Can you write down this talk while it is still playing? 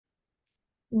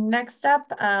Next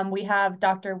up, we have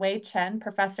Dr. Wei Chen,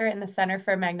 professor in the Center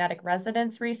for Magnetic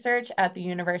Resonance Research at the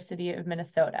University of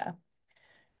Minnesota.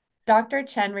 Dr.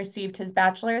 Chen received his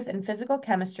bachelor's in physical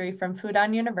chemistry from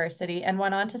Fudan University and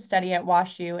went on to study at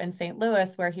WashU in St.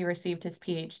 Louis, where he received his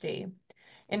PhD.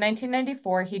 In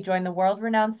 1994, he joined the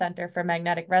world-renowned Center for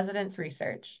Magnetic Resonance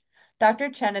Research. Dr.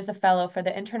 Chen is a fellow for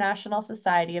the International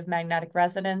Society of Magnetic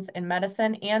Resonance in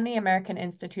Medicine and the American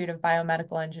Institute of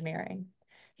Biomedical Engineering.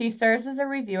 He serves as a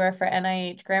reviewer for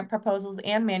NIH grant proposals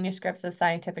and manuscripts of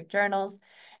scientific journals,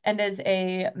 and is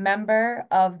a member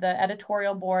of the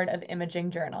editorial board of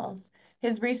imaging journals.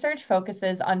 His research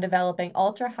focuses on developing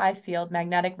ultra-high field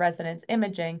magnetic resonance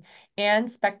imaging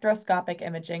and spectroscopic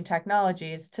imaging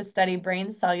technologies to study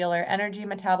brain cellular energy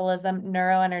metabolism,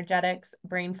 neuroenergetics,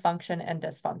 brain function, and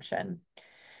dysfunction.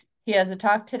 He has a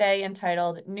talk today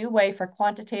entitled New Way for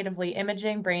Quantitatively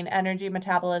Imaging Brain Energy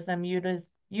Metabolism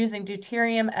Using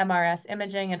Deuterium MRS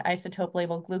Imaging and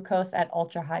Isotope-Labeled Glucose at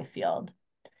Ultra-High Field.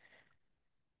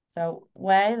 So,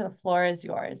 Wei, the floor is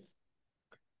yours.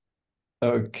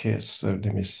 Okay, so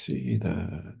let me see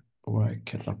why I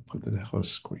cannot put the whole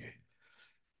screen.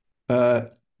 Do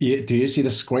you see the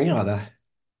screen or that?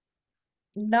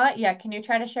 Not yet. Can you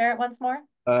try to share it once more?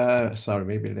 Sorry,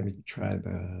 maybe let me try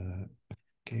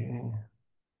again.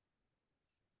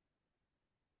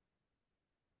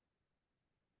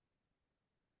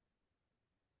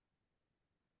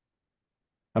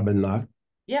 How about now?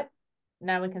 Yep.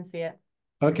 Now we can see it.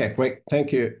 Okay, great.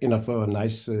 Thank you, for a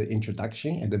nice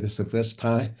introduction. And this is the first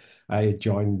time I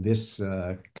joined this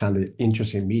kind of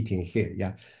interesting meeting here.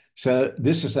 Yeah. So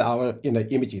this is our,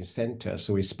 imaging center.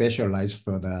 So we specialize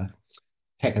for the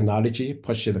technology,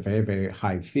 push it very, very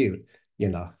high field,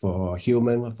 for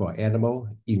human, for animal,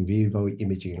 in vivo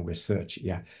imaging research.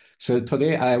 Yeah. So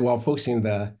today I will focus on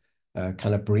the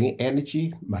kind of brain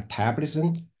energy,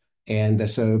 metabolism, and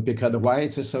so because why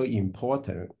it's so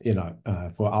important,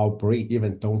 for our brain,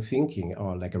 even don't thinking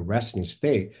or like a resting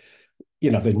state, the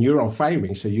neuron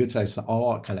firing, so utilize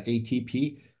all kind of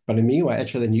ATP, but meanwhile,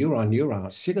 actually the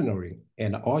neuron signaling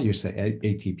and all use the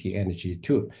ATP energy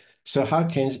too. So how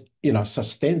can,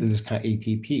 sustain this kind of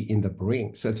ATP in the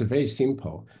brain? So it's very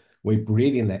simple. We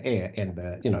breathe in the air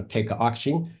and, take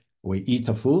oxygen, we eat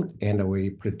the food and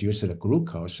we produce the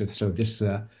glucose. So this,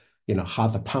 how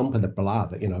to pump the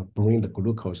blood, bring the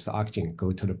glucose, the oxygen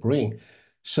go to the brain.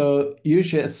 So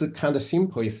usually it's a kind of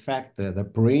simple effect. The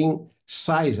brain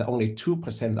size only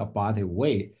 2% of body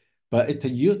weight, but it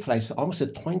utilizes almost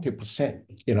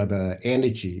 20%, the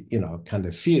energy, kind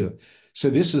of field. So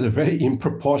this is a very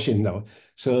improportional.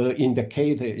 So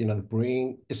indicate, the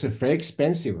brain is very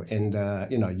expensive and,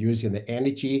 using the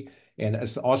energy, and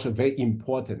it's also very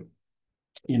important,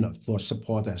 for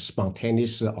support the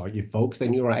spontaneous or evoke the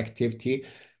neural activity,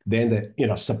 then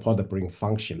support the brain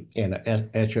function. And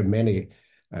actually many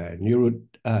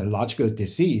neurological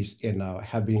disease,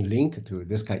 have been linked to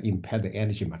this kind of impair the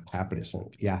energy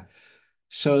metabolism. Yeah.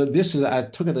 So this is, I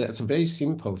took it as a very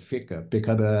simple figure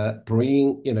because the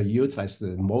brain, utilizes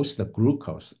the most of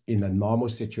glucose in a normal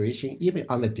situation, even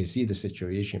on a disease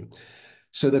situation.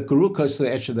 So the glucose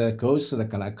actually goes to the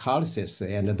glycolysis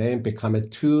and then become a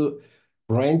two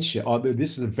branch, although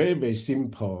this is very, very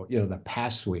simple, the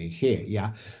pathway here.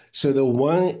 Yeah. So the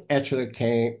one actually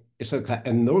can, it's like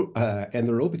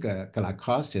anaerobic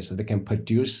glycolysis, they can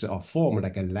produce or form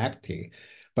like a lactate,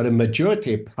 but the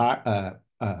majority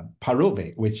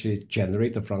pyruvate, which is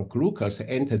generated from glucose,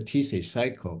 enter TC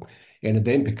cycle and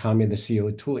then becoming the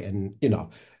CO2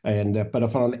 and,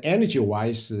 but from the energy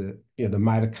wise, the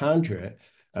mitochondria,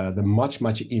 the much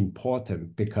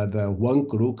important because the one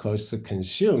glucose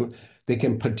consumed, they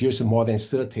can produce more than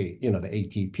 30, the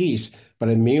ATPs. But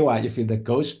meanwhile, if it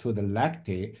goes to the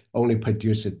lactate, only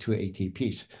produces 2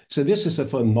 ATPs. So this is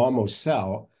for normal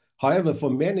cell. However,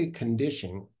 for many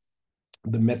conditions,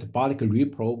 the metabolic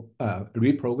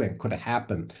reprogram could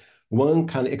happen. One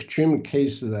kind of extreme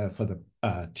case for the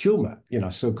tumor,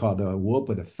 so-called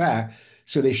Warburg effect.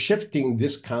 So they're shifting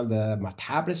this kind of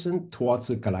metabolism towards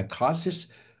the glycolysis,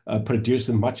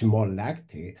 producing much more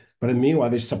lactate. But meanwhile,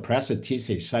 they suppress the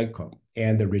TCA cycle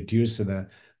and reduce the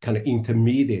kind of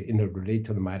intermediate related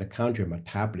to the mitochondrial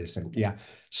metabolism. Yeah.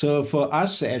 So for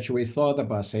us, actually, we thought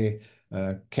about, say,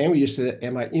 can we use the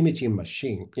MR imaging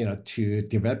machine, to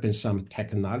develop some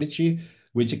technology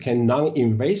which can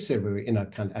non-invasively,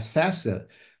 kind of assess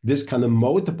this kind of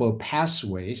multiple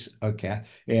pathways, okay,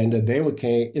 and then we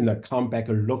can, come back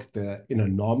and look the,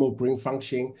 normal brain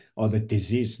function or the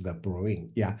disease of the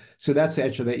brain. Yeah, so that's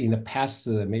actually in the past,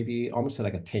 maybe almost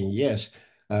like 10 years,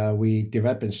 we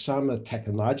developed some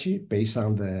technology based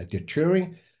on the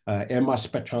deuterium, MR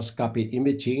spectroscopy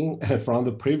imaging. From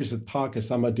the previous talk,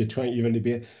 some of the deuterium even a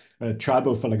bit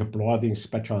trouble for like a blotting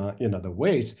spectrum, the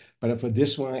weights. But for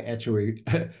this one, actually,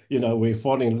 we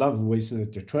fall in love with the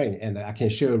deuterium, and I can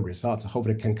show results.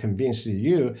 Hopefully, can convince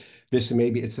you this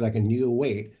maybe it's like a new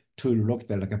way to look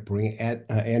at like a brain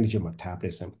energy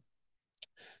metabolism.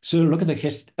 So look at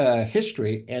the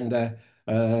history, and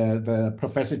the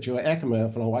Professor Joe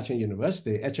Ackerman from Washington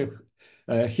University, actually,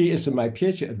 he is my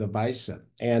PhD advisor.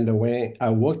 And when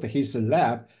I worked at his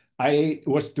lab, I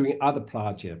was doing other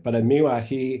projects. But meanwhile,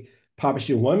 he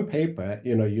published one paper,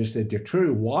 used the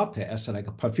deuterium water as like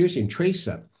a perfusion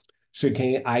tracer. So you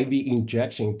can IV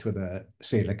injection to the,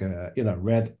 say, like a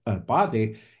red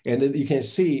body. And then you can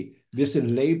see this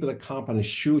labeled compound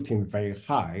shooting very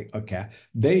high, okay?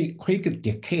 They quick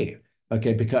decay,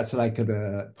 okay, because like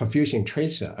the perfusion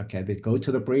tracer, okay, they go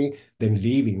to the brain, then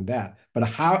leaving that. But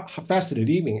how fast they're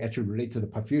leaving actually relate to the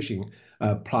perfusion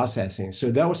processing.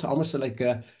 So that was almost like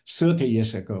 30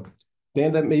 years ago.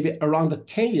 Then maybe around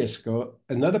 10 years ago,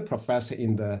 another professor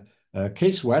in the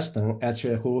Case Western,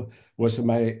 actually, who was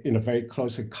my very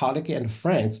close colleague and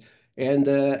friend,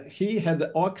 and he had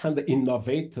all kind of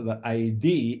innovative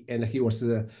idea, and he was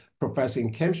a professor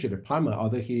in chemistry department,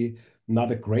 although he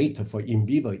not great for in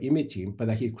vivo imaging, but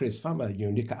he created some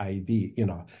unique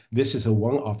idea. This is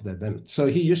one of them. So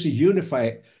he used to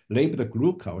unify labeled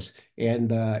glucose,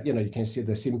 and you can see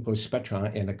the simple spectrum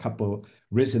and a couple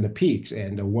recent peaks,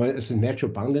 and one is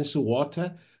natural abundance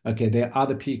water. Okay, there are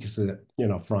other peaks,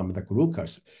 from the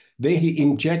glucose. Then he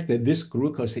injected this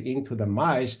glucose into the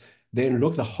mice, then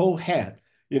look the whole head,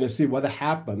 see what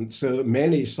happened. So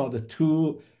many saw the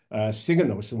two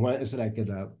signals. One is like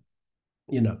the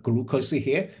glucose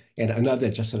here, and another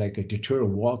just like a deuterium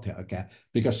water, okay?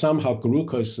 Because somehow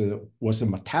glucose was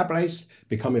metabolized,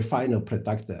 become a final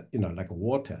product, like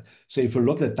water. So if you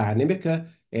look at the dynamic,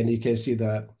 and you can see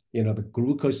the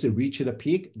glucose reach the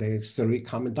peak, they slowly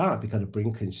coming down because the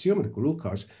brain consumed the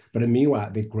glucose. But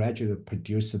meanwhile, they gradually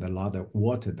produce a lot of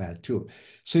water there too.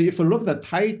 So if you look at the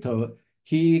title,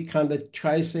 he kind of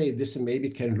tries to say this maybe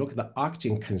can look at the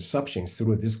oxygen consumption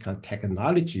through this kind of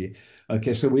technology.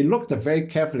 Okay, so we looked very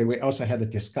carefully. We also had a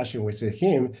discussion with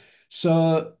him.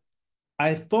 So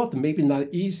I thought maybe not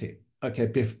easy.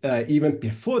 Okay, even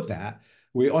before that,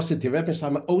 we also developed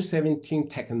some O17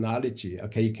 technology.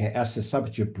 Okay, you can ask the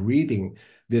subject breathing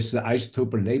this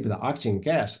isotope-labeled oxygen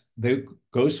gas. They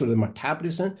go through the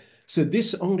metabolism. So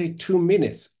this only 2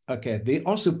 minutes. Okay, they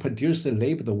also produce the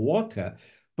labeled water,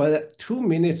 but 2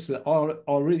 minutes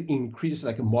already increased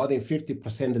like more than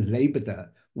 50% labeled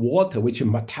water, which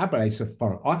metabolizes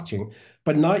from oxygen.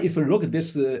 But now if you look at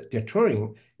this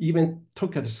deuterium, even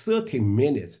took 30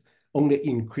 minutes, only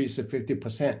increased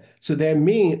 50%. So that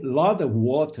means a lot of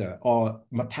water or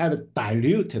metabolic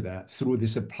diluted through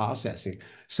this processing.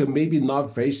 So maybe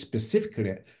not very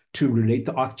specifically to relate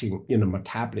to oxygen in the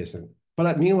metabolism.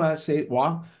 But meanwhile, say,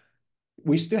 well,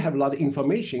 we still have a lot of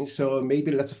information, so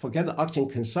maybe let's forget the oxygen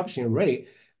consumption rate,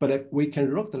 but we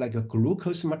can look at like a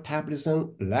glucose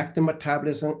metabolism, lactate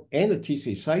metabolism, and the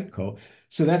TC cycle.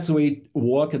 So that's we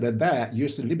work at that,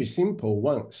 use a little bit simple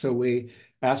one. So we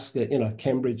ask,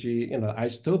 Cambridge,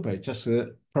 isotope, just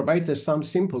provide some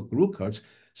simple glucose.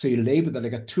 So you label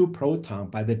like a 2 proton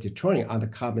by the deuterium on the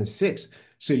carbon 6.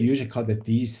 So you usually call the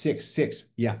D66,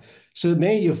 yeah. So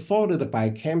then you follow the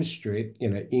biochemistry,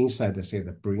 inside, say,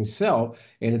 the brain cell,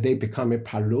 and they become a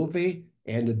pyruvate,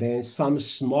 and then some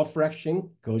small fraction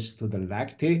goes to the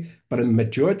lactate, but a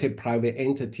majority probably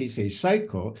enter TCA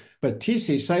cycle. But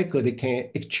TCA cycle, they can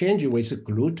exchange with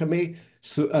glutamate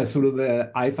through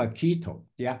the alpha keto,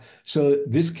 yeah. So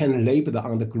this can label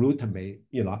on the glutamate,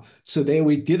 So then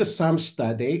we did some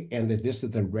study, and this is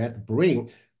the red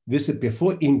brain. This is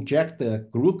before inject the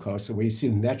glucose, we see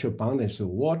natural abundance of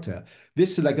water.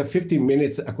 This is like a 15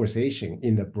 minutes acquisition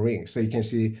in the brain. So you can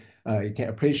see, you can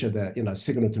appreciate the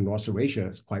signal to noise ratio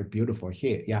is quite beautiful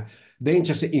here. Yeah. Then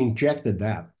just inject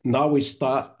that. Now we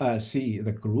start see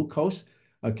the glucose,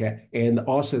 okay, and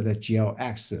also the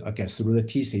GLX, okay, through the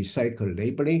TC cycle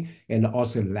labeling, and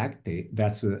also lactate.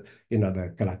 That's the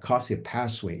glycosyl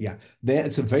pathway. Yeah. Then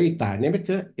it's very dynamic.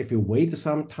 If you wait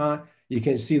some time, you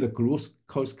can see the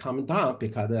glucose come down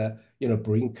because the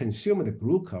brain consume the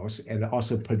glucose and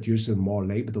also produce more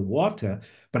labeled water.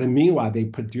 But meanwhile, they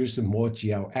produce more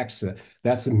GLX.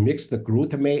 That's mixed the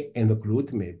glutamate and the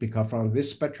glutamate, because from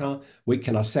this spectrum, we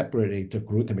cannot separate the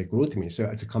glutamate. So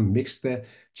it's called mixed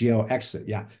GLX.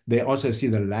 Yeah. They also see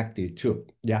the lactate too.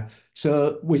 Yeah.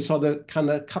 So we saw the kind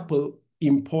of couple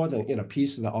important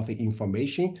pieces of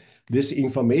information. This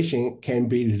information can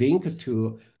be linked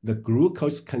to the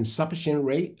glucose consumption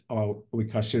rate, or we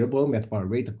call cerebral metabolic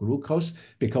rate of glucose,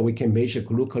 because we can measure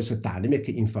glucose dynamic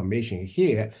information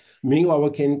here. Meanwhile, we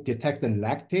can detect the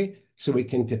lactate, so we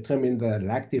can determine the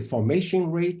lactate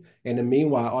formation rate, and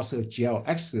meanwhile also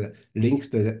GLX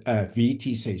linked to the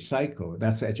VTC cycle.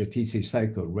 That's actually TC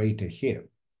cycle rate here.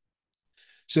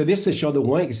 So this is show the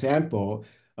one example.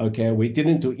 Okay, we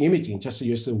didn't do imaging, just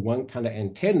use one kind of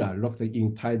antenna, looked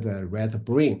inside the rat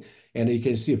brain, and you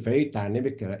can see very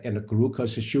dynamic and the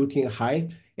glucose shooting high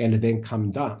and then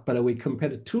come down. But we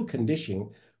compared two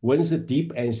conditions. One is the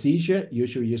deep anesthesia,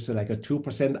 usually use like a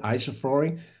 2%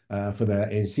 isoflurane for the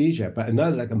anesthesia, but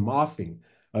another like a morphine.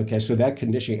 Okay, so that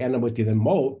condition, animal didn't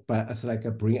move, but it's like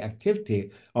a brain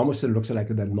activity, almost looks like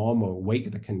the normal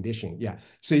wake condition. Yeah,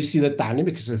 so you see the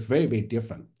dynamics is very, very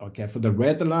different. Okay, for the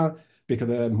red lung, because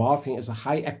the morphine is a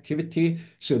high activity,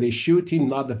 so the shooting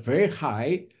not very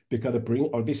high, because the brain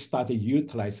already started to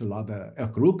utilize a lot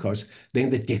of glucose, then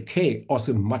the decay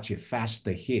also much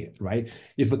faster here, right?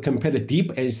 If we compare the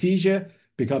deep anesthesia,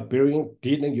 because brain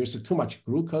didn't use too much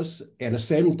glucose, and the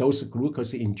same dose of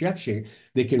glucose injection,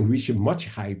 they can reach a much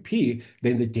high P,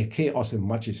 then the decay also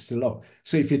much slow.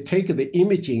 So if you take the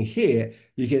imaging here,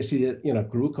 you can see that,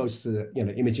 glucose,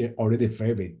 imaging already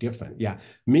very, very different. Yeah.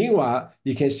 Meanwhile,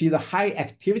 you can see the high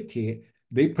activity,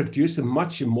 they produce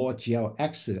much more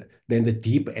GLX than the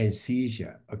deep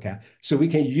anesthesia. Okay, so we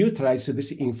can utilize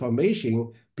this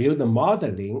information, build the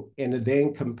modeling, and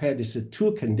then compare these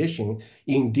two conditions.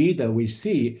 Indeed, we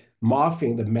see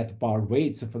morphine the metabolic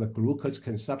rates for the glucose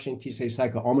consumption TC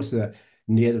cycle almost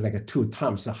near like 2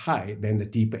 times high than the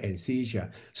deep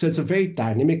anesthesia. So it's a very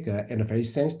dynamic and very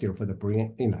sensitive for the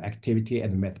brain activity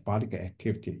and metabolic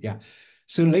activity. Yeah.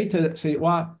 So later say,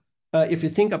 well, if you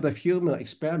think of the human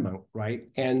experiment,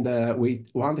 right, and we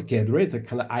want to get rid of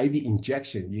kind of IV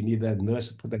injection, you need a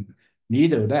nurse put a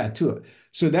needle there too.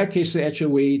 So in that case,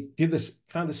 actually, we did this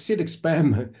kind of sit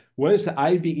experiment. One is the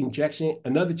IV injection,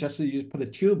 another just you put a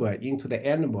tube into the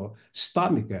animal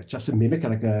stomach, just mimic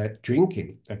like a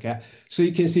drinking, okay? So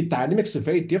you can see dynamics are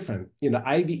very different.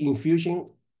 IV infusion,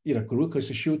 glucose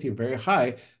shooting very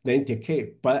high, then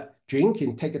decay, but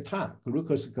drinking take a time.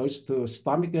 Glucose goes to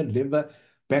stomach, liver,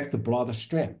 back to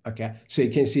bloodstream, okay? So you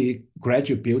can see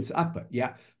gradually builds up,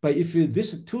 yeah. But if you,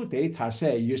 this two data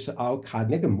set use our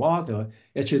kinetic model,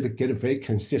 actually get a very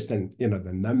consistent, the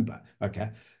number, okay?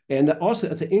 And also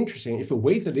it's interesting, if you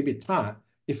wait a little bit time,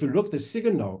 if you look at the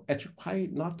signal, actually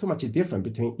quite not too much different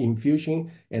between infusion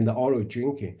and the oral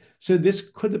drinking. So this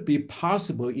could be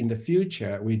possible in the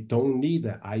future. We don't need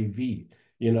the IV,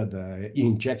 the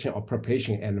injection or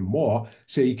preparation and more.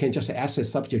 So you can just ask the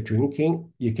subject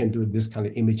drinking, you can do this kind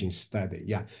of imaging study.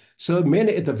 Yeah. So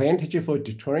many advantages for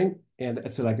deterring, and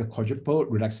it's like a quadruple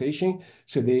relaxation.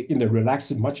 So they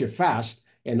relax much fast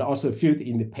and also field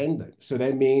independent. So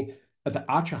that means at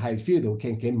the ultra high field, we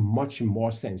can get much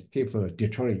more sensitive for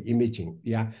deterring imaging.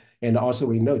 Yeah. And also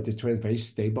we know deterring very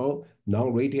stable,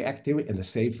 non-radioactive and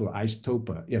safe for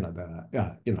isotope,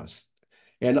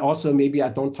 and also maybe I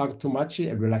don't talk too much,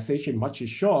 relaxation much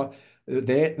short.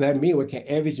 That means we can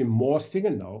average more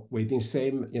signal within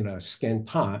same scan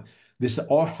time. This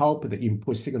all help the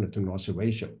input signal to noise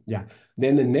ratio. Yeah.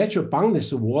 Then the natural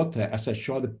boundless water, as I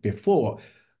showed before,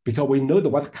 because we know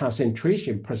what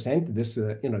concentration present this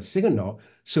signal,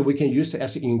 so we can use it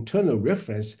as an internal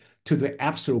reference to the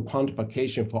absolute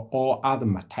quantification for all other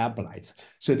metabolites.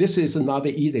 So this is another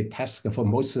easy task for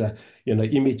most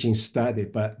imaging study,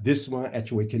 but this one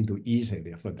actually we can do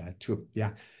easily for that too.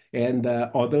 Yeah. And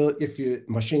although if you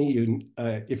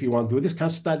if you want to do this kind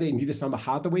of study, you need some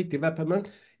hardware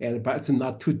development, but it's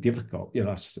not too difficult.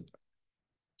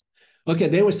 Okay,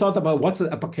 then we thought about what's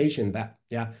the application that,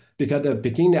 yeah, because at the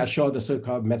beginning I showed the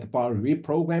so-called metabolic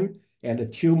reprogram, and the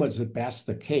tumor is the best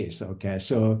case, okay?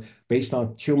 So based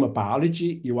on tumor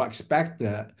biology, you will expect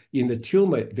in the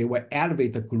tumor, they will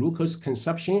elevate the glucose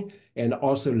consumption and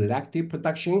also lactate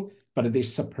production, but they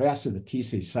suppress the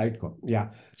TC cycle, yeah.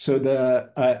 So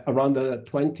around the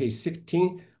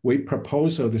 2016, we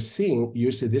proposed the thing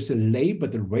using this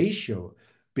labeled ratio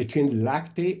between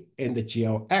lactate and the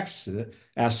GLX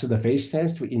as the very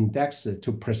sensitive index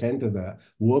to present the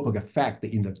Warburg effect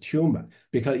in the tumor.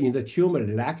 Because in the tumor,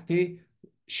 lactate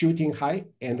shooting high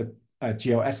and the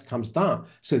GLX comes down.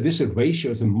 So this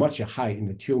ratio is much higher in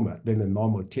the tumor than the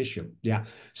normal tissue. Yeah.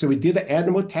 So we did the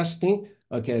animal testing.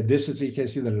 Okay, this is, you can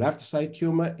see the left side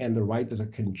tumor and the right is a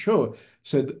control.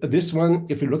 So this one,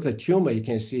 if you look at the tumor, you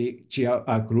can see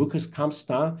glucose comes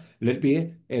down a little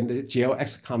bit and the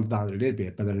GLX comes down a little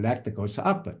bit, but the lactate goes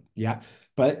up. Yeah,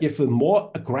 but if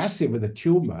more aggressive with the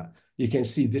tumor, you can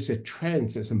see this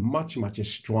trend is much, much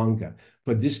stronger.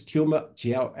 but this tumor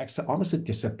GLX almost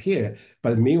disappear.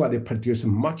 But meanwhile, they produce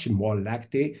much more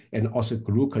lactate and also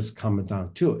glucose coming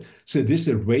down too. So this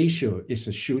ratio is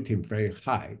shooting very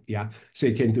high. Yeah. So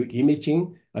you can do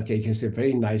imaging. Okay, you can see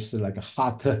very nice, like a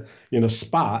hot,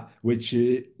 spot, which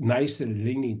nicely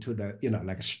leaning to the,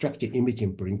 like structure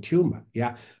imaging brain tumor.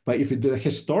 Yeah. But if you do a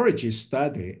histology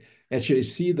study, actually you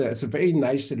see that it's very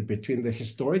nicely between the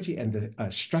histology and the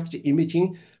structure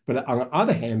imaging. But on the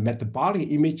other hand,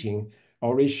 metabolic imaging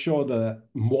already show the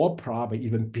more problem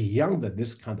even beyond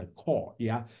this kind of core.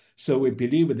 Yeah. So we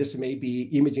believe this may be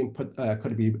imaging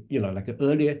could be, like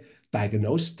earlier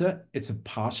diagnosed. It's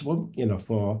possible,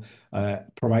 for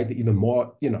provide even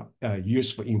more,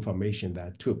 useful information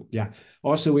there too. Yeah.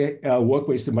 Also, we work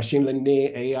with the machine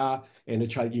learning, AI, and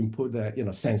try to improve the,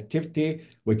 sensitivity.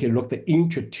 We can look the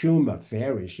intra-tumor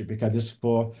variation because this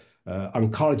for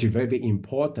oncology very, very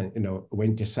important,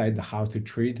 when decide how to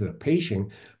treat the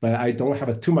patient. But I don't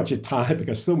have too much time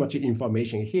because so much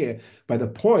information here. But the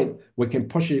point, we can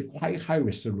push it quite high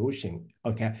resolution.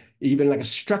 Okay, even like a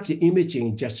structure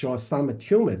imaging just shows some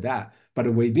tumor that,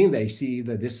 but within they see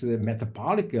that this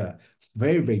metabolic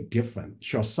very, very different.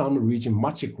 Shows some region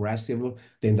much aggressive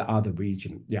than the other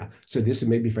region. Yeah, so this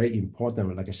may be very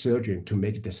important, like a surgeon to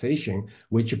make a decision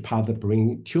which part of the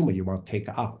brain tumor you want to take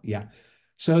out. Yeah.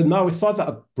 So now we thought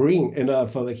of brain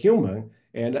for the human,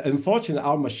 and unfortunately,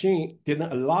 our machine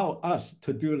didn't allow us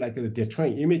to do like the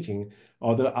deuterium imaging,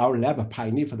 although our lab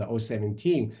pioneered for the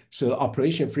O17. So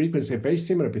operation frequency very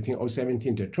similar between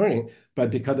O17 deuterium,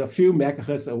 but because a few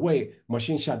megahertz away,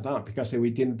 machine shut down because we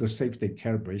didn't do safety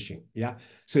calibration. Yeah.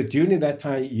 So during that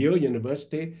time, Yale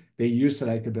University, they used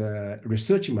like the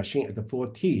research machine at the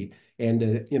 4T and,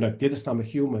 did some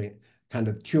human kind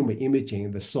of tumor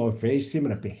imaging that saw very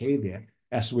similar behavior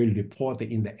as we reported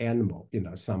in the animal,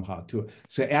 somehow too.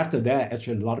 So after that,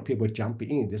 actually, a lot of people jump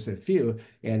in this field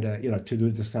and, to do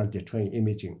this kind of deuterium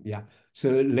imaging. Yeah.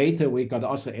 So later we got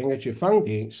also energy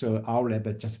funding. So our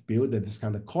lab just built this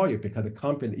kind of coil because the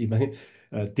company even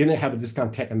didn't have this kind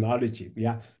of technology.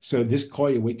 Yeah. So this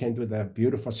coil, we can do the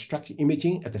beautiful structure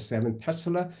imaging at the 7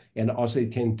 Tesla, and also you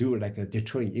can do like a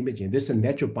deuterium imaging. This is a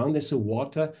natural abundance of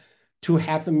water,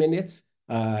 2.5 minutes.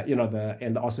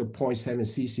 And also 0.7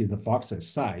 cc the voxel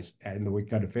size, and we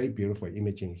got a very beautiful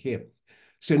imaging here.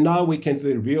 So now we can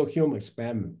do the real human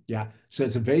experiment. Yeah, so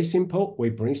it's very simple. We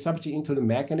bring subject into the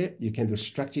magnet. You can do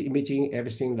structure imaging,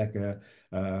 everything like a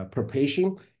per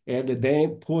patient, and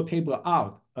then pull table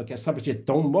out. Okay, subject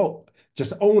don't move,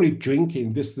 just only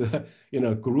drinking this,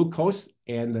 glucose,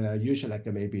 and usually like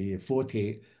maybe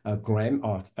 40 gram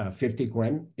or 50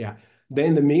 gram. Yeah.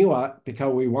 Then the meanwhile,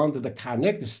 because we wanted the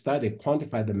connect study,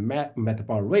 quantify the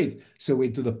metabolic rate, so we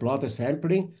do the blood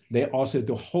sampling. They also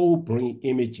do whole brain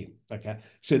imaging. Okay,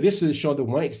 so this is show the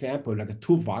one example, like a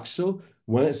 2 voxel.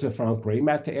 One is from gray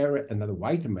matter area, another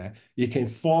white matter. You can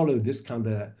follow this kind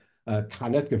of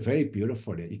connect very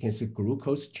beautifully. You can see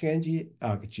glucose change,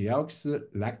 GLX,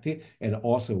 lactate, and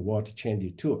also water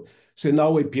change too. So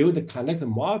now we build the connect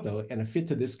model and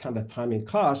fit this kind of timing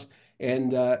cost.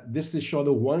 And this is show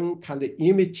the one kind of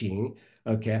imaging.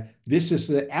 Okay, this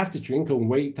is after drinking,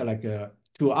 wait like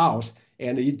 2 hours,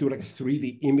 and you do like a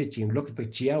 3D imaging. Look at the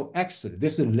GLX.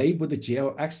 This is labeled the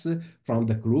GLX from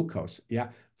the glucose. Yeah,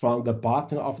 from the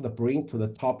bottom of the brain to the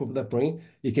top of the brain.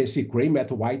 You can see gray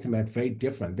matter, white matter, very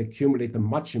different. They accumulate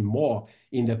much more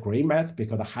in the gray matter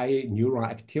because of higher neuron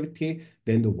activity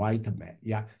than the white matter.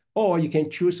 Yeah, or you can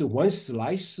choose one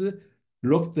slice.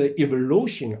 Look the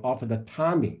evolution of the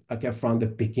timing, okay, from the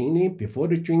beginning, before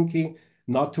the drinking,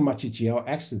 not too much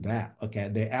GLX there, okay.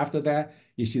 Then after that,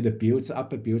 you see the builds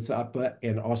up,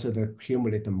 and also the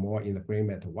accumulate more in the gray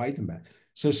matter, white matter.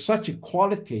 So such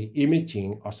quality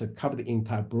imaging also cover the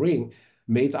entire brain,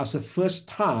 made us the first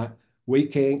time we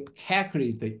can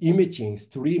calculate the imaging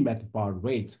 3 metabolic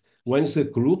rates. One is the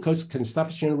glucose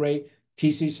consumption rate,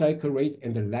 TC cycle rate,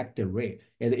 and the lactate rate.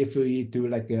 And if we do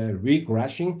like a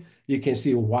regression, you can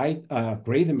see white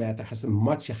gray matter has a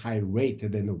much higher rate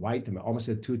than the white matter, almost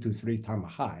 2 to 3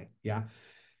 times high. Yeah.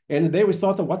 And then we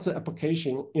thought, what's the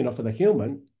application, for the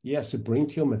human? Yes, brain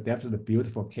tumor, definitely a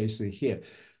beautiful case here.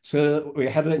 So we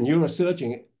have a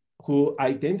neurosurgeon who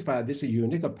identified this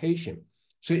unique patient.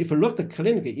 So if you look at the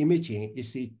clinical imaging, you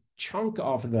see chunk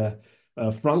of the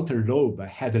frontal lobe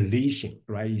had a lesion,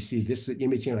 right? You see this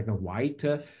imaging like a white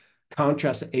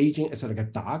contrast aging, it's like a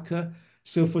darker.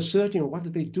 So for surgeon, what do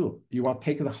they do? You want to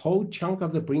take the whole chunk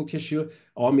of the brain tissue,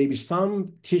 or maybe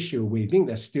some tissue within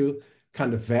that still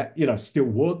kind of, still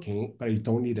working, but you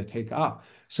don't need to take out.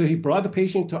 So he brought the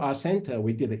patient to our center.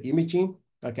 We did the imaging.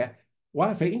 Okay.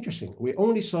 Wow, very interesting. We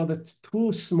only saw the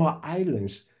 2 small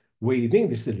islands within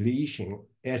this lesion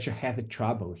actually have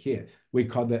trouble here. We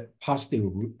call the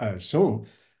positive zone.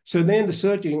 So then the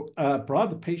surgeon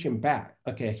brought the patient back.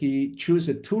 Okay, he chose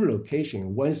two locations.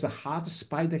 One is a hard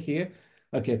spider here.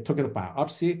 Okay, took the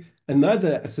biopsy.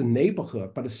 Another is a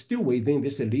neighborhood, but still within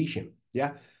this lesion.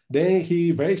 Yeah. Then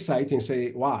he very exciting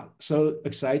say, wow, so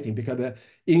exciting because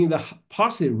in the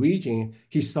positive region,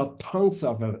 he saw tons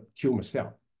of tumor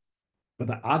cell. But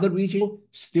the other region,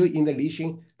 still in the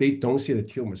lesion, they don't see the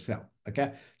tumor cell.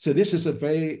 Okay, so this is a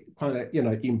very kind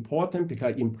of important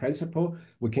because in principle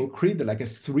we can create like a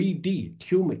 3D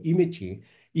tumor imaging.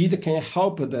 Either can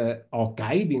help the or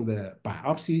guiding the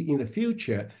biopsy in the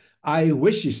future. I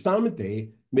wish someday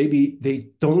maybe they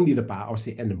don't need a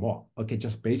biopsy anymore. Okay,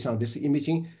 just based on this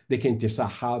imaging, they can decide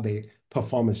how they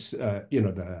perform,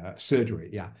 the surgery.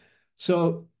 Yeah,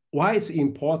 so why it's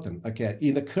important? Okay,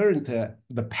 in the current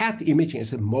the PET imaging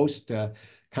is the most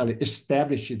kind of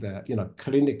established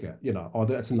clinic,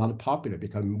 although it's not popular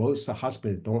because most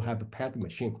hospitals don't have a PET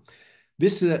machine.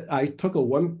 This I took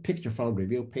one picture from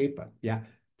review paper. Yeah,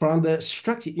 from the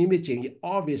structure imaging,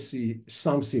 obviously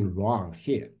something wrong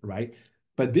here, right?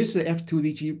 But this is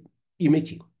F2DG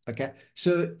imaging. Okay,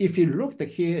 so if you look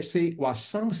here, say, well,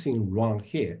 something wrong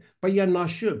here, but you're not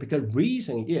sure because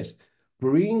reason is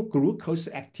brain glucose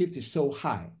activity is so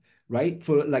high, right?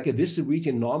 For like this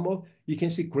region normal, you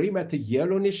can see gray matter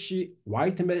yellowish,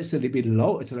 white matter is a little bit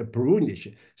low, it's like brownish.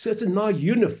 So it's not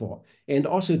uniform. And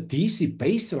also DC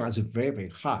baseline is very, very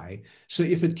high. So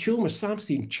if a tumor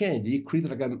something change, you create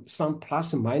like some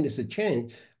plus or minus a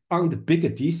change on the bigger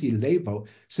DC level.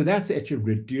 So that's actually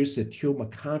reduce the tumor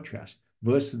contrast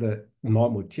versus the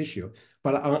normal tissue.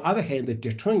 But on the other hand, the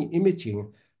deuterium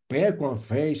imaging background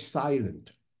very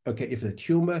silent. Okay, if the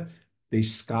tumor, they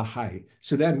sky high.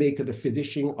 So that makes the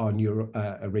physician or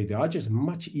radiologist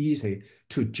much easier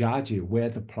to judge where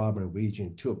the problem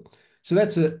region to. So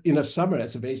that's in a summary,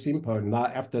 it's very simple. Now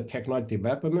after technology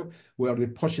development, we already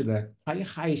push the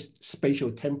high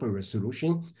spatial temporal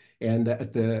resolution and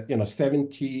at the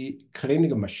 70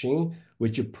 clinical machine,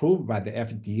 which approved by the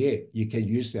FDA, you can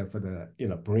use that for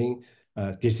the brain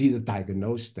disease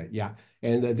diagnosed. Yeah,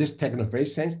 and this technology very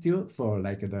sensitive for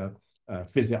like the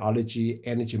physiology,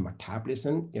 energy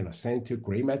metabolism, sensitive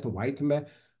gray matter, white matter,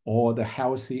 or the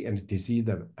healthy and disease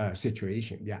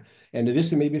situation. Yeah, and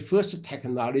this may be first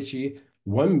technology.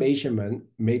 One measurement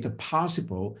made it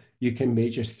possible. You can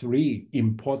measure three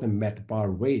important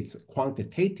metabolic rates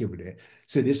quantitatively.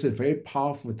 So this is very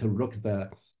powerful to look at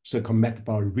the so-called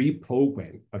metabolic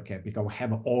reprogram. Okay, because we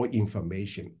have all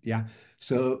information. Yeah.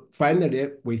 So finally,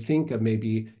 we think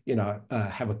maybe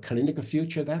have a clinical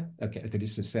future there. Okay, at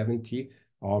least 70,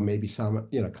 or maybe some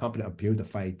company build a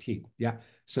 5T. Yeah.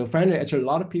 So finally, actually, a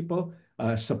lot of people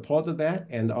supported that,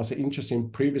 and also interesting.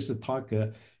 Previous talk,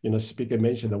 speaker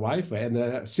mentioned the wife, and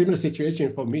a similar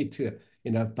situation for me too.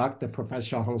 Dr.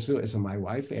 Professor Hong Su is my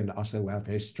wife, and also we have a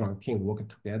very strong team working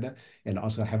together, and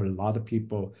also have a lot of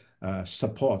people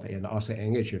support and also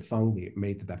energy funding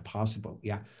made that possible.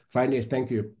 Yeah. Finally, thank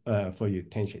you for your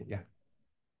attention. Yeah.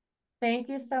 Thank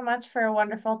you so much for a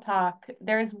wonderful talk.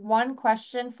 There's one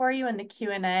question for you in the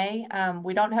Q&A.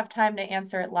 We don't have time to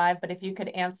answer it live, but if you could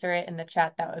answer it in the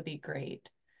chat, that would be great.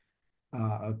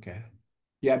 Okay.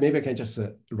 Yeah, maybe I can just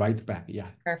write back. Yeah.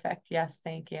 Perfect. Yes,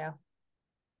 thank you.